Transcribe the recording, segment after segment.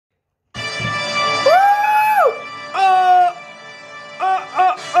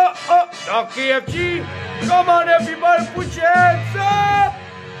Talk AFG. Come on, everybody, put your hands up.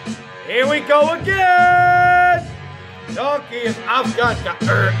 Here we go again. Talk Afghan.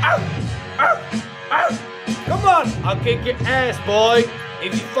 Come on, I'll kick your ass, boy.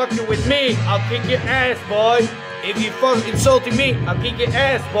 If you fucking with me, I'll kick your ass, boy. If you fucking insulting me, I'll kick your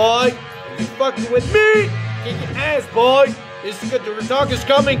ass, boy. If you fucking with me, kick your ass, boy. This is good. The talk is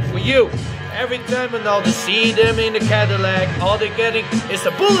coming for you. Every time when I'll just see them in the Cadillac, all they're getting is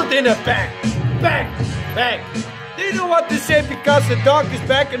a bullet in the back. Bang, bang. They know what to say because the dog is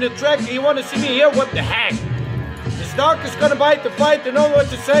back in the track and you want to see me here? What the heck? This dog is gonna bite the fight and know what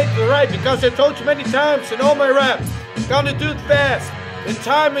to say to the right because I told you many times in all my rap. Gonna do it fast. The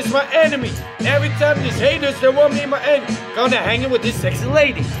time is my enemy. Every time these haters, they want me my enemy. Gonna hang it with this sexy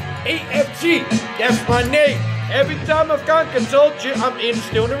lady. AFG, that's my name. Every time I've gone told you I'm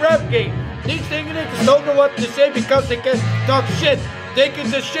still in the rap game. These niggas don't know what to say because they can talk shit.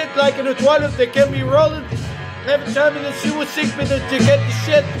 Taking the shit like in the toilet, they can be rolling. Every time in the sewer sink me to get the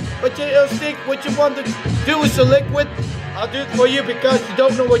shit. But you don't think what you want to do is a liquid. I'll do it for you because you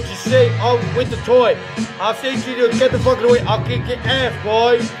don't know what you say. All with the toy. I'll say to you to get the fucking away. I'll kick your ass,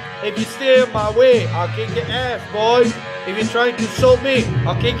 boy. If you stay in my way, I'll kick your ass, boy. If you're trying to insult me,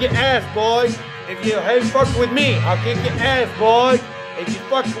 I'll kick your ass, boy. If you ain't fucking with me, I'll kick your ass, boy. If you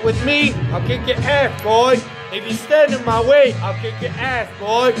fucking with me, I'll kick your ass, boy. If you stand in my way, I'll kick your ass,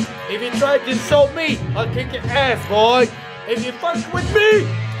 boy. If you try to insult me, I'll kick your ass, boy. If you fuck with me,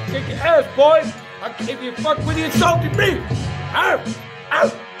 I'll kick your ass, boy. If you fuck with you insulting me, ow,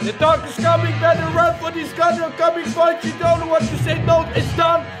 ow. The dog is coming, better run for these guns are coming for you. Don't know what to say, no, it's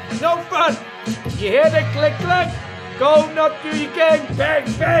done, no fun. You hear that click, click? Go not do you gang,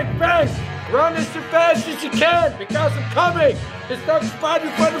 bang, bang, bang. Run as fast as you can because I'm coming. This dog's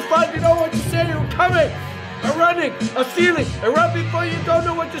fighting for the fight, you know what to say, you're coming. I'm running, I'm stealing, I run before you don't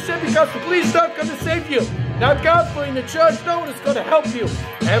know what to say because the police aren't gonna save you. Not God for in the church, no one is gonna help you.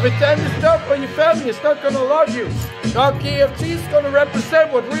 Every time you stop for your family, it's not gonna love you. Dark AFG is gonna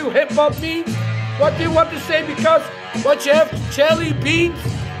represent what real hip hop means. What do you want to say because what you have jelly beans?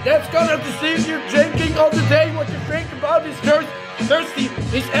 That's gonna deceive you drinking all the day. What you think about is thirsty,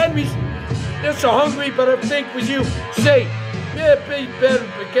 these enemies. They're so hungry, but I think with you, say, yeah, better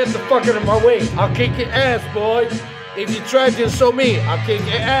get the fuck out of my way. I'll kick your ass, boy. If you try to insult me, I'll kick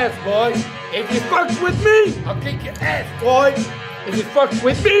your ass, boy. If you fuck with me, I'll kick your ass, boy. If you fuck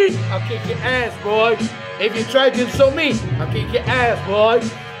with me, I'll kick your ass, boy. If you try to insult me, I'll kick your ass, boy.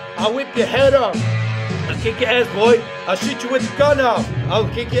 I'll whip your head off. I'll kick your ass, boy. I'll shoot you with the gun off. I'll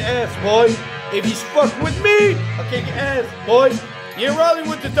kick your ass, boy. If you fuck with me, I'll kick your ass, boy. You're rolling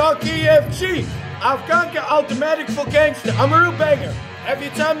with the dog AFG. Afghan automatic for gangster. I'm a real banger. Every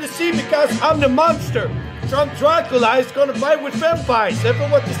time they see me because I'm the monster. From Dracula is gonna fight with vampires. Never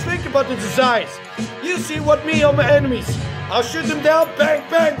what to think about the desires. You see what me on my enemies. I'll shoot them down, bang,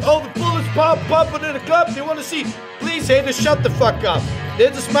 bang. All the bullets popping in the club. They wanna see. Please, haters, shut the fuck up.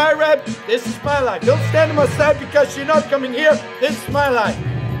 This is my rap. This is my life. Don't stand on my side because you're not coming here. This is my life.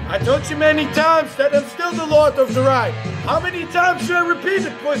 I told you many times that I'm still the Lord of the Ride. How many times should I repeat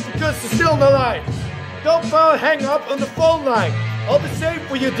it, boys, because it's still alive? Don't hang up on the phone line. All the same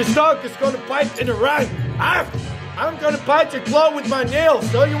for you, this dog is gonna bite in the rhyme. I'm gonna bite your claw with my nails.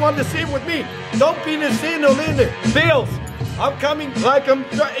 Don't you want to see with me? Don't be the scene or in the bills. I'm coming like I'm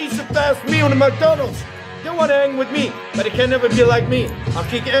eating a fast meal in the McDonald's. You wanna hang with me, but it can never be like me. I'll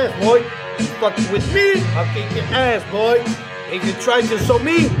kick your ass, boy. You fucking with me, I'll kick your ass, boy. If you try to insult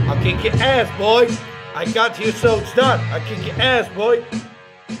me, I'll kick your ass, boy. I got here so it's done. I'll kick your ass, boy.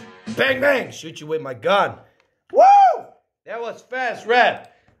 Bang, bang. Shoot you with my gun. Woo! That was fast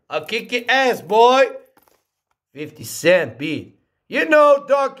rap. I'll kick your ass, boy. 50 Cent beat. You know,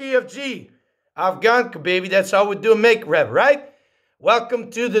 Dog AFG. Afghanka, baby. That's how we do make rap, right? Welcome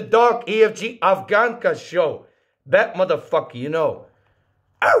to the Dog AFG Afghanka show. Bet motherfucker, you know.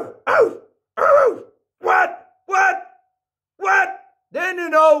 Ow, ow, ow. What? Then you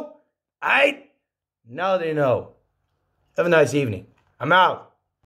know. Now they know. Have a nice evening. I'm out.